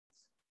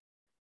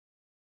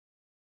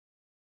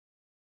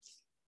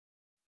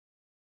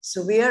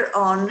So we are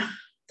on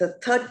the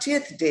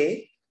 30th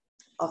day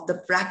of the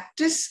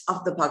practice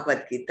of the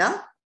Bhagavad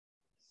Gita.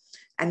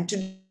 And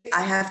today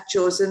I have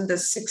chosen the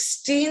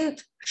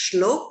 16th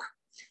Shlok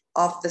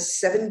of the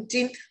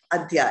 17th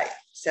Adhyaay,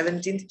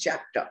 17th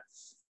chapter.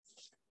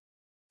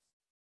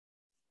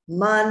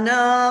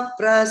 Mana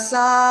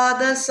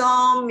prasada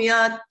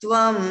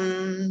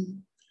saumyatvam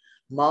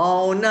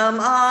maunam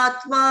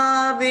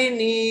atma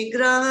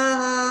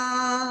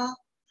vinigraha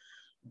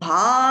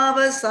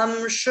bhava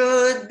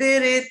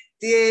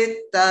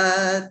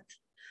samshuddhirityetat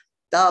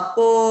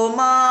tapo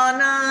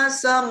mana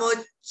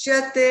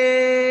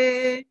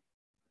samuchyate.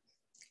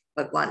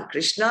 Bhagavan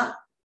Krishna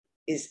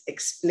is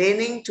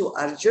explaining to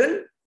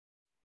Arjun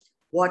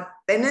what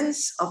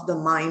penance of the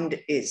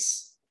mind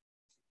is.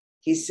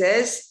 He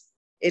says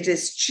it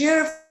is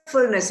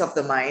cheerfulness of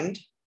the mind,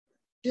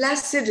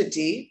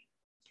 placidity,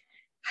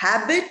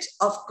 habit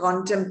of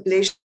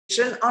contemplation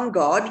on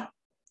God,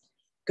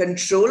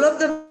 control of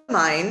the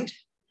mind,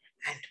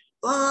 and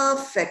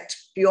perfect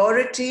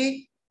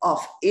purity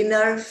of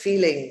inner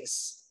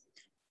feelings.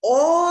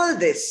 All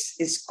this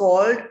is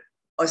called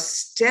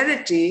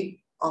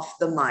austerity of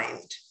the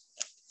mind.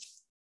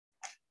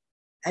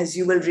 As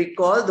you will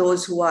recall,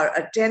 those who are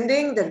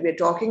attending, that we're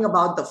talking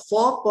about the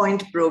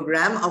 4-point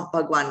program of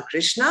Bhagavan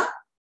Krishna,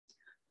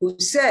 who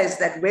says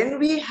that when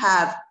we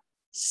have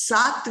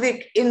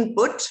sattvic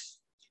input,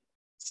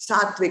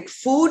 sattvic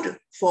food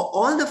for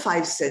all the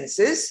 5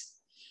 senses,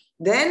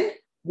 then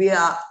we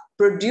are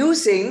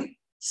producing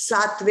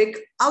sattvic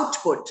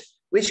output,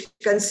 which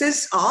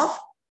consists of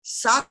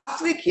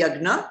sattvic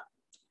yagna,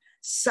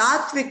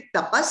 sattvic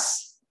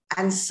tapas,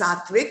 and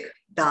sattvic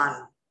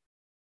dan.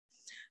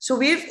 So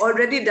we've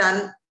already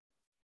done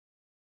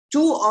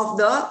 2 of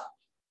the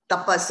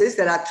tapases.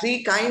 There are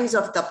 3 kinds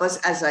of tapas,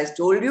 as I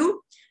told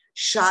you.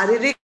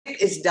 Sharirik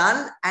is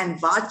done and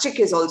Vachik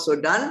is also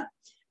done.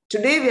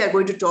 Today we are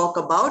going to talk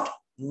about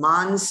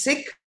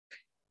Maanasik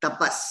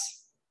Tapas.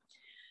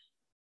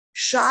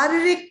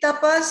 Sharirik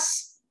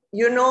Tapas,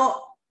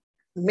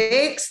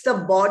 makes the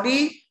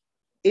body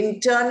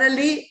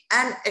internally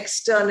and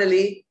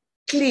externally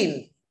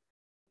clean.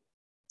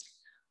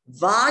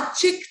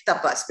 Vachik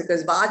Tapas,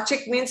 because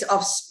Vachik means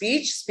of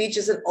speech. Speech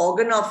is an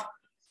organ of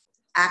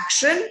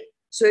action.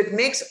 So it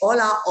makes all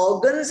our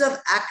organs of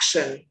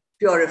action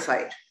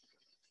purified.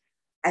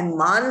 And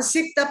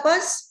Maanasik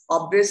Tapas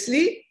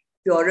obviously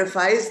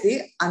purifies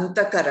the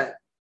Antakaran.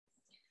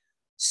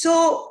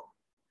 So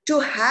to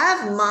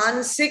have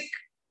Maanasik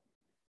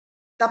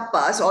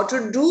Tapas or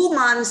to do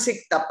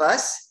Maanasik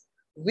Tapas,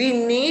 we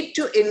need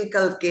to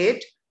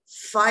inculcate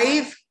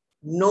 5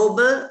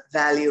 noble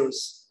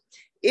values.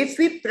 If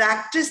we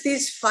practice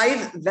these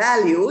 5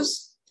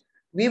 values,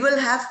 we will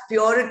have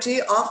purity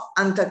of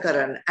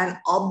Antakaran. And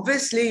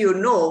obviously, you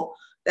know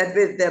that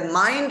with the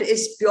mind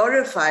is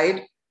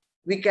purified,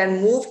 we can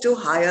move to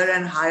higher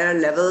and higher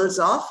levels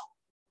of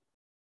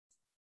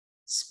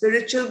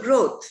spiritual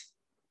growth.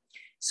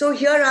 So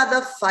here are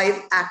the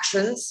 5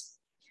 actions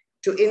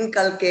to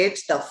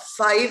inculcate the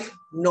 5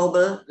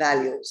 noble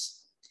values.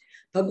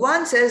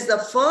 Bhagavan says the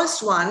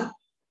first one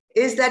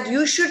is that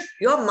your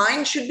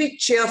mind should be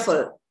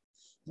cheerful.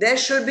 There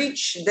should be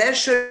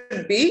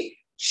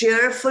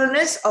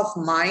cheerfulness of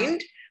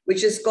mind,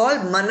 which is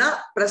called mana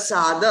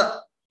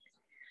prasada.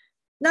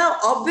 Now,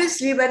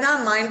 obviously, when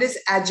our mind is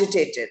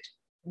agitated,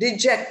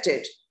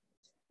 dejected,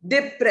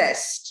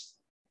 depressed,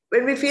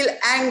 when we feel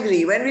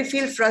angry, when we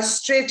feel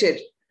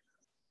frustrated,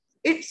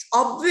 it's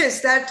obvious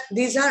that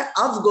these are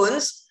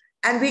avguns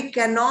and we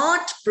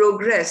cannot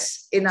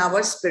progress in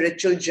our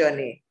spiritual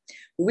journey.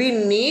 We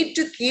need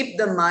to keep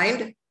the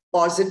mind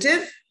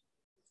positive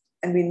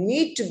and we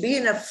need to be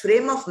in a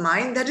frame of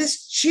mind that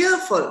is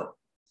cheerful.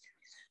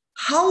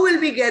 How will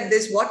we get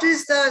this? What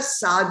is the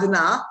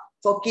sadhana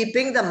for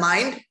keeping the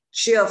mind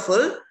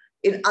cheerful?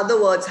 In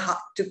other words,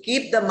 to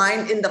keep the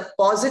mind in the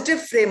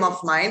positive frame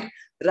of mind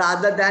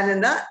rather than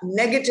in a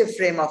negative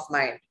frame of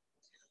mind.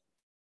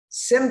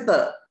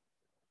 Simple.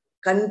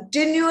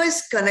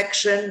 Continuous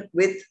connection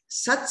with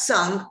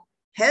satsang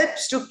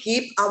helps to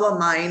keep our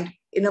mind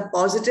in a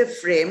positive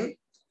frame,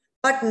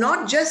 but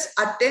not just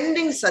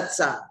attending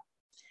satsang.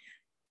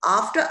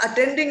 After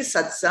attending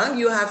satsang,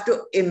 you have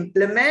to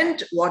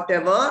implement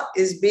whatever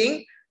is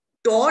being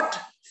taught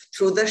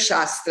through the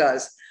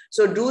shastras.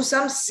 So do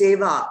some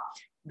seva.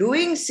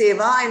 Doing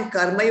seva and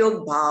karma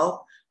yog bhav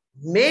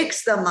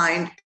makes the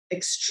mind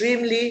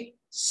extremely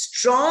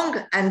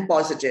strong and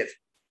positive.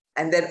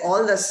 And then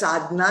all the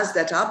sadhanas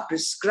that are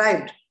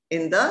prescribed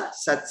in the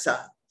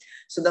satsang.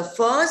 So the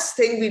first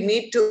thing we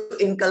need to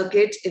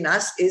inculcate in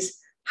us is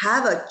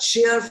have a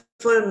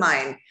cheerful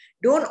mind.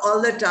 Don't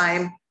all the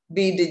time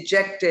be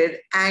dejected,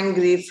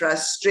 angry,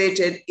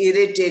 frustrated,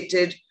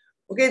 irritated.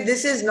 Okay,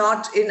 this is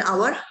not in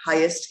our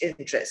highest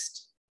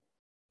interest.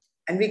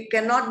 And we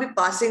cannot be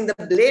passing the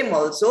blame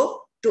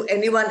also to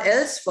anyone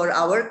else for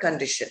our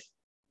condition.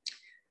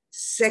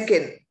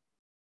 Second,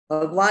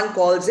 Bhagavan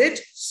calls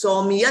it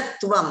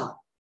Saumyatvam,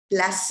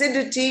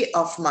 placidity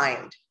of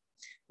mind,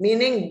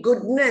 meaning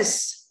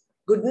goodness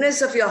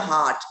of your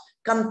heart,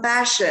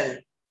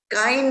 compassion,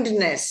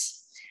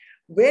 kindness.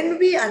 When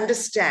we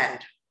understand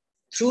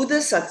through the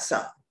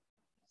satsang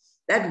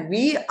that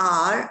we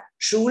are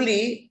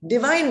truly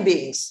divine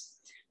beings,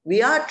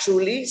 we are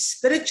truly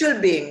spiritual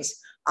beings,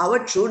 our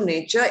true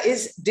nature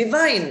is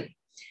divine.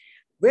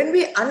 When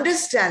we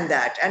understand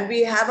that and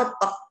we have a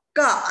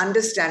pakka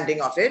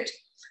understanding of it,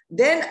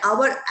 then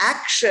our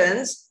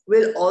actions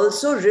will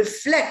also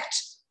reflect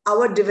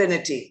our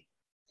divinity.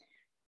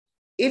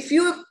 If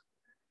you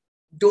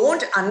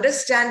don't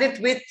understand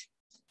it with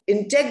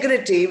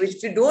integrity,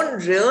 which you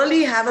don't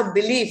really have a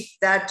belief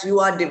that you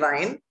are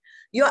divine,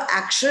 your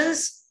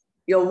actions,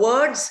 your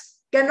words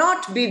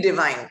cannot be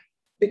divine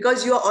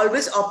because you are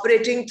always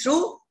operating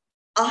through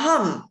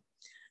aham.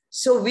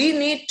 So we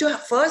need to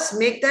first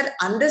make that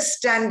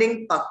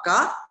understanding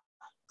pakka,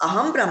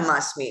 aham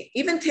brahmasmi,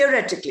 even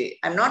theoretically.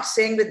 I'm not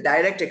saying with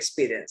direct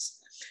experience.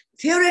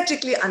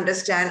 Theoretically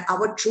understand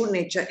our true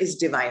nature is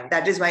divine.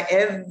 That is why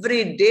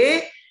every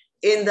day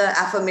in the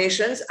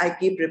affirmations, I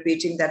keep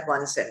repeating that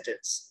one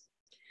sentence.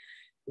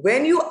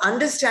 When you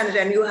understand it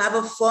and you have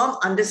a firm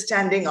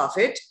understanding of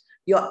it,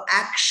 your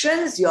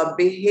actions, your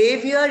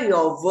behavior,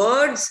 your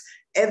words,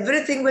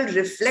 everything will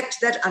reflect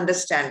that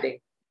understanding.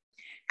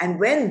 And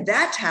when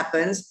that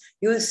happens,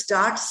 you'll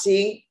start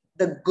seeing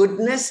the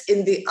goodness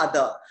in the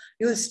other.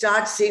 You'll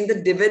start seeing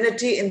the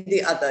divinity in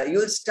the other.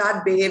 You'll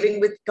start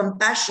behaving with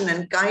compassion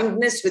and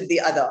kindness with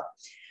the other.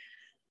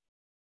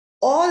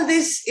 All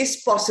this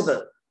is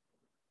possible.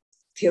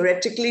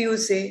 Theoretically, you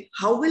say,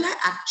 how will I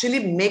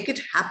actually make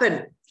it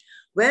happen?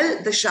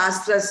 Well, the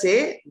Shastras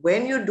say,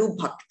 when you do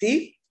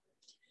bhakti,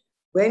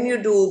 when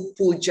you do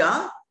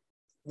puja,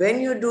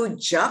 when you do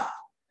jap,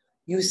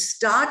 you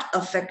start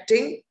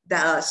affecting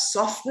the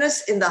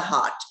softness in the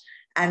heart.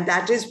 And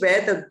that is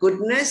where the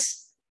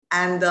goodness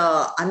and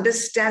the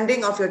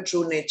understanding of your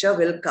true nature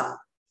will come.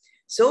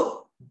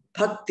 So,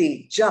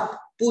 bhakti, jap,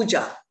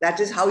 puja, that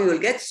is how you will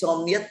get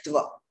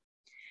somyatva.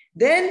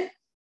 Then,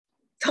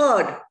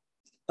 third,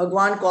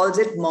 Bhagavan calls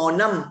it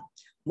maunam.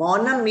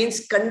 Maunam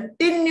means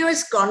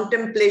continuous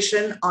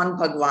contemplation on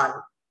Bhagavan.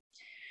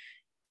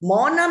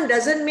 Maunam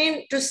doesn't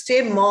mean to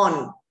stay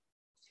maun.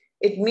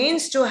 It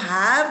means to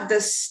have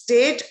the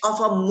state of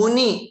a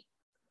muni.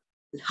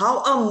 How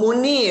a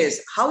muni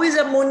is. How is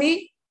a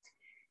muni?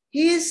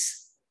 He is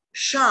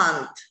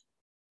shant.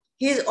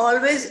 He is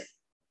always,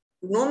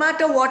 no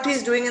matter what he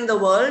is doing in the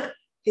world,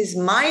 his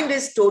mind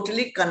is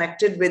totally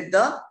connected with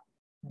the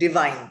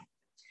divine.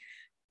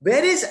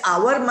 Where is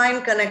our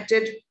mind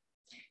connected?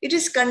 It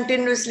is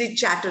continuously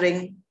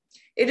chattering.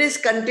 It is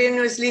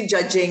continuously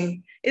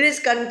judging. It is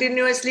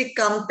continuously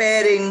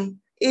comparing,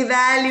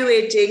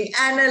 evaluating,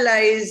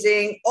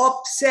 analyzing,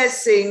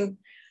 obsessing.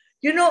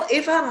 You know,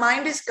 if our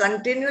mind is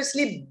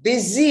continuously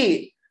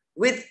busy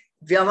with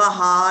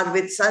vyavahar,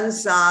 with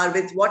sansar,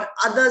 with what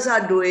others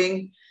are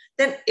doing,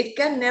 then it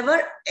can never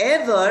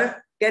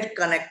ever get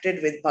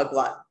connected with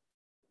Bhagavan.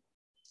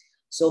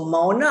 So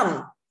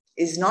maunam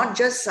is not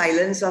just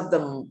silence of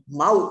the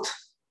mouth.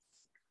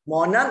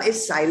 Maunam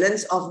is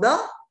silence of the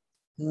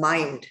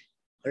mind,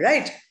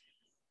 right?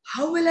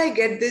 How will I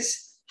get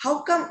this?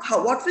 How come,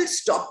 what will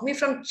stop me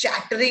from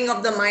chattering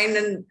of the mind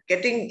and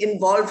getting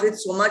involved with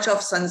so much of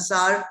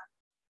sansar?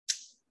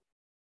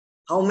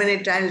 How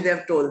many times we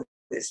have told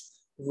this?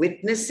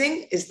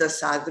 Witnessing is the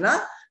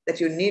sadhana that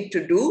you need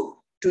to do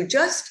to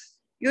just,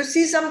 you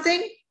see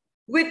something,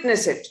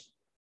 witness it.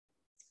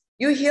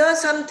 You hear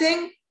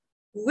something,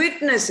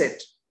 witness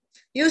it.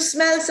 You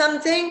smell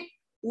something,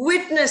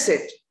 witness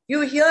it.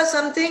 You hear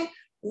something,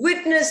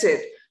 witness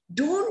it.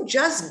 Don't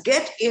just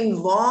get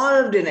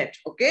involved in it,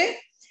 okay?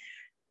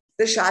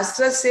 The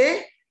Shastras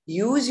say,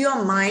 use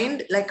your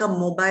mind like a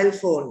mobile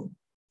phone.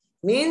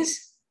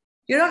 Means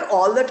you're not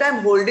all the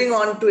time holding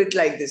on to it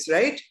like this,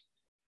 right?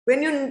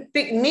 When you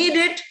need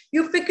it,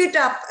 you pick it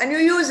up and you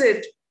use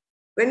it.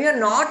 When you're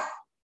not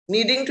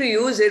needing to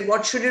use it,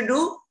 what should you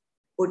do?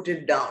 Put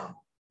it down.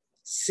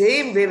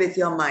 Same way with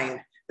your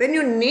mind. When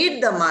you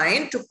need the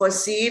mind to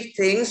perceive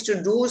things,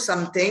 to do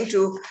something,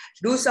 to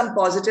do some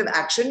positive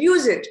action,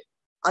 use it.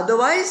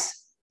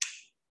 Otherwise,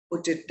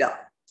 put it down.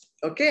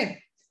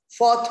 Okay.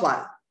 Fourth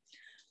one,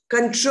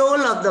 control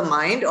of the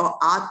mind or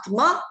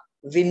Atma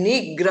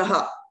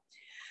Vinigraha.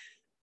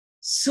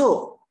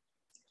 So,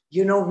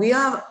 you know, we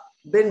have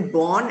been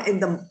born in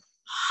the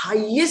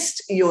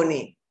highest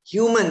yoni,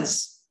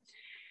 humans.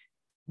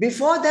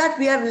 Before that,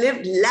 we have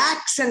lived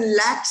lakhs and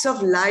lakhs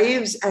of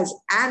lives as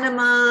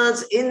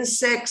animals,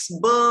 insects,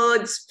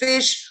 birds,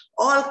 fish,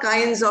 all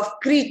kinds of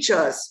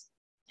creatures.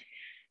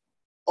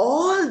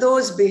 All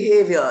those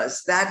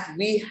behaviors that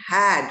we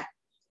had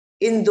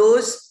in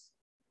those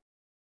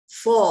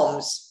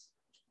forms,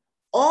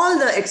 all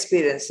the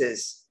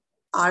experiences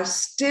are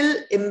still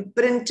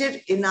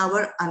imprinted in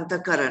our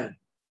antakaran.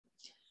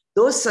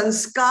 Those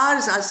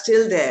sanskars are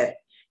still there.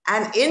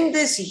 And in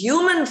this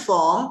human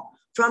form,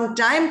 from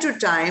time to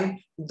time,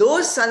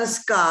 those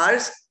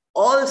sanskars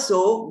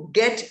also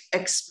get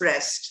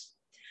expressed.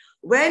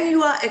 When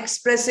you are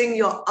expressing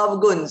your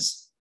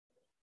avguns,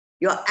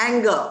 your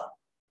anger,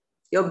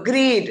 your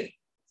greed,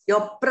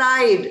 your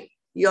pride,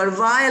 your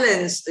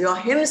violence, your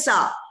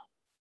himsa.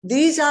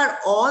 These are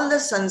all the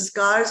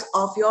sanskars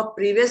of your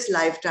previous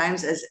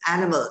lifetimes as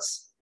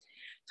animals.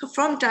 So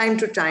from time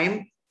to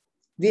time,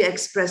 we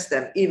express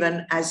them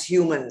even as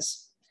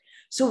humans.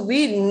 So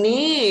we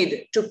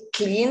need to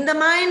clean the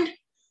mind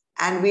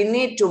and we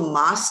need to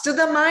master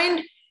the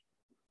mind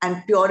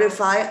and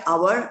purify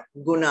our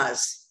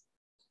gunas.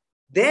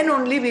 Then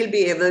only we'll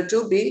be able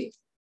to be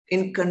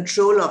in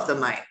control of the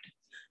mind.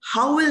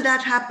 How will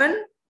that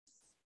happen?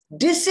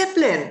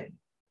 Discipline.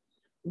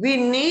 We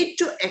need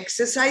to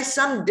exercise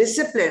some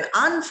discipline.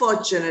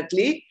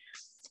 Unfortunately,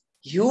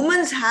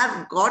 humans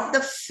have got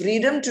the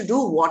freedom to do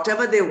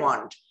whatever they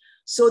want.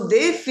 So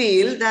they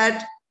feel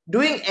that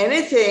doing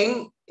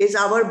anything is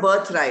our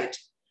birthright.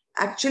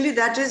 Actually,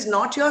 that is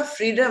not your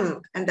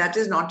freedom and that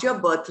is not your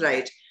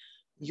birthright.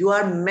 You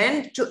are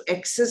meant to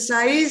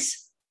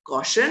exercise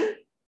caution,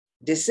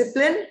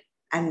 discipline,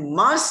 and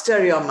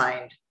master your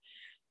mind.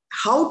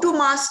 How to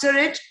master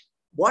it?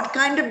 What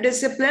kind of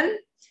discipline?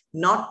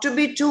 Not to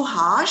be too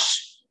harsh,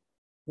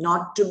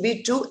 not to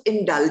be too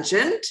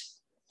indulgent,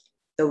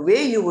 the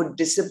way you would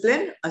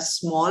discipline a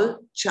small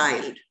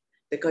child,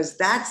 because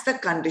that's the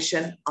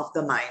condition of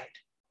the mind.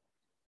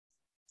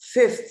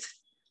 Fifth,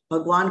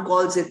 Bhagavan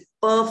calls it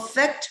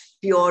perfect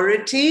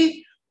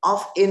purity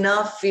of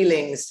inner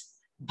feelings.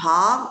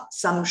 Bhav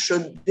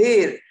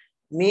samshuddhir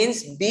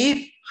means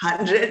be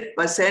 100%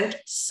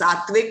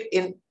 sattvic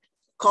in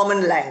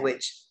common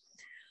language.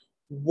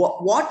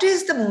 What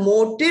is the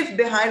motive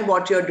behind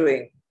what you're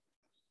doing?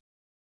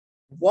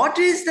 What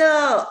is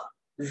the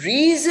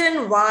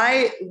reason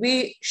why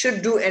we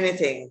should do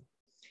anything?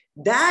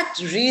 That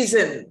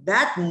reason,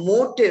 that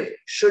motive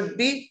should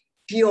be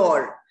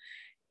pure.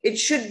 It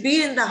should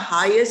be in the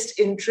highest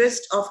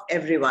interest of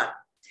everyone.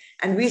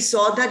 And we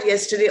saw that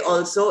yesterday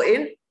also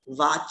in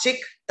Vachik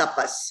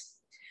Tapas.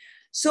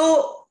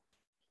 So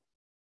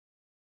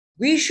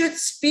we should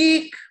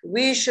speak,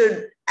 we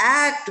should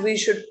act, we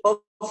should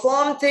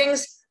perform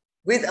things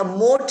with a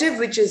motive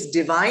which is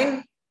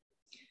divine,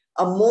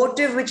 a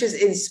motive which is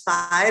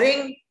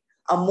inspiring,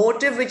 a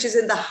motive which is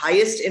in the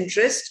highest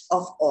interest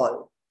of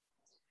all.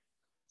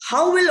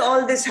 How will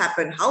all this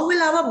happen? How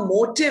will our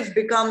motive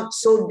become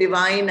so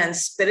divine and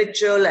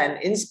spiritual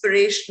and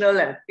inspirational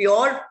and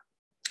pure?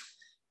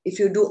 If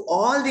you do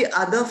all the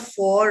other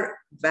four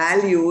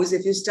values,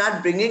 if you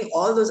start bringing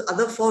all those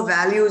other four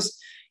values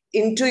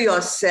into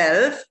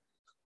yourself,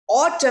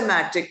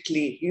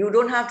 automatically, you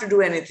don't have to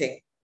do anything.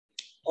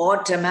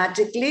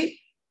 Automatically,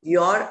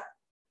 your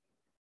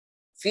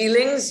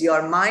feelings,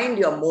 your mind,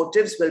 your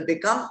motives will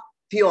become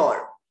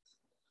pure.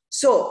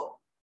 So,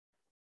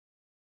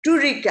 to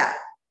recap,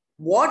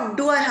 what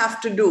do I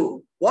have to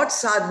do? What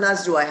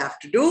sadhanas do I have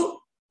to do?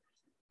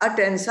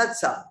 Attend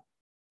satsang.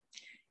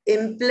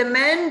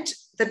 Implement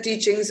the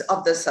teachings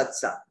of the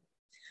satsang.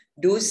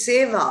 Do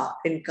seva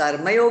in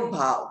karma yoga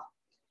bhav.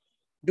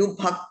 Do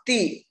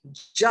bhakti,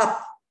 jap,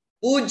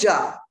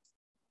 puja.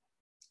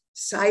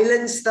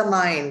 Silence the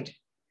mind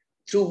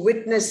through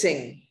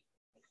witnessing.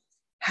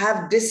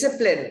 Have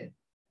discipline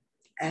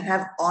and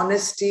have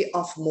honesty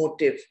of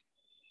motive.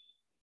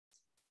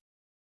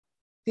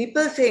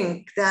 People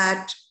think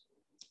that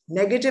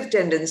negative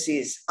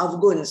tendencies,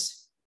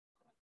 avguns,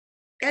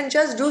 can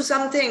just do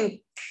something,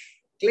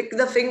 click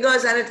the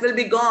fingers and it will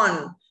be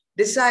gone.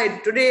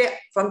 Decide today,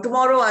 from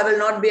tomorrow, I will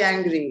not be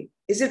angry.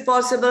 Is it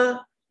possible?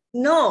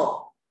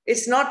 No,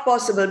 it's not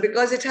possible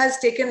because it has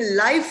taken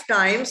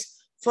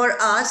lifetimes for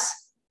us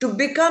to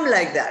become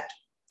like that.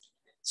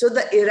 So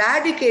the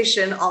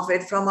eradication of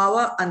it from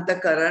our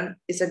antakaran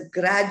is a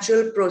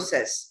gradual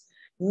process.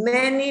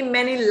 Many,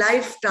 many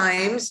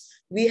lifetimes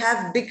we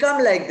have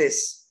become like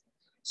this.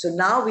 So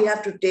now we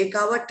have to take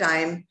our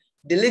time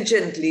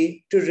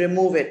diligently to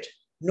remove it.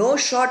 No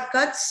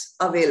shortcuts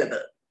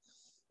available.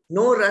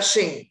 No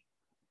rushing.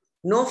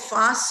 No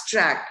fast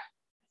track.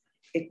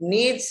 It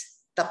needs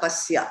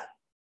tapasya.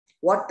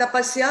 What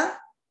tapasya?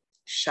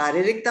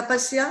 Sharirik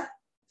tapasya,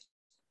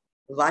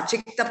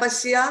 Vachik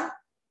tapasya,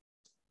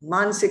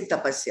 Maanasik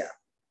tapasya.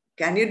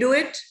 Can you do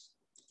it?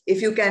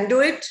 If you can do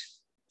it,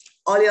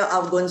 all your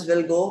avguns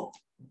will go,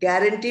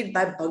 guaranteed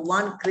by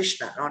Bhagavan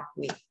Krishna, not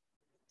me.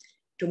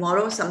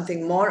 Tomorrow,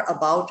 something more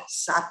about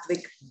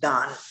Sattvic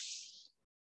Dan.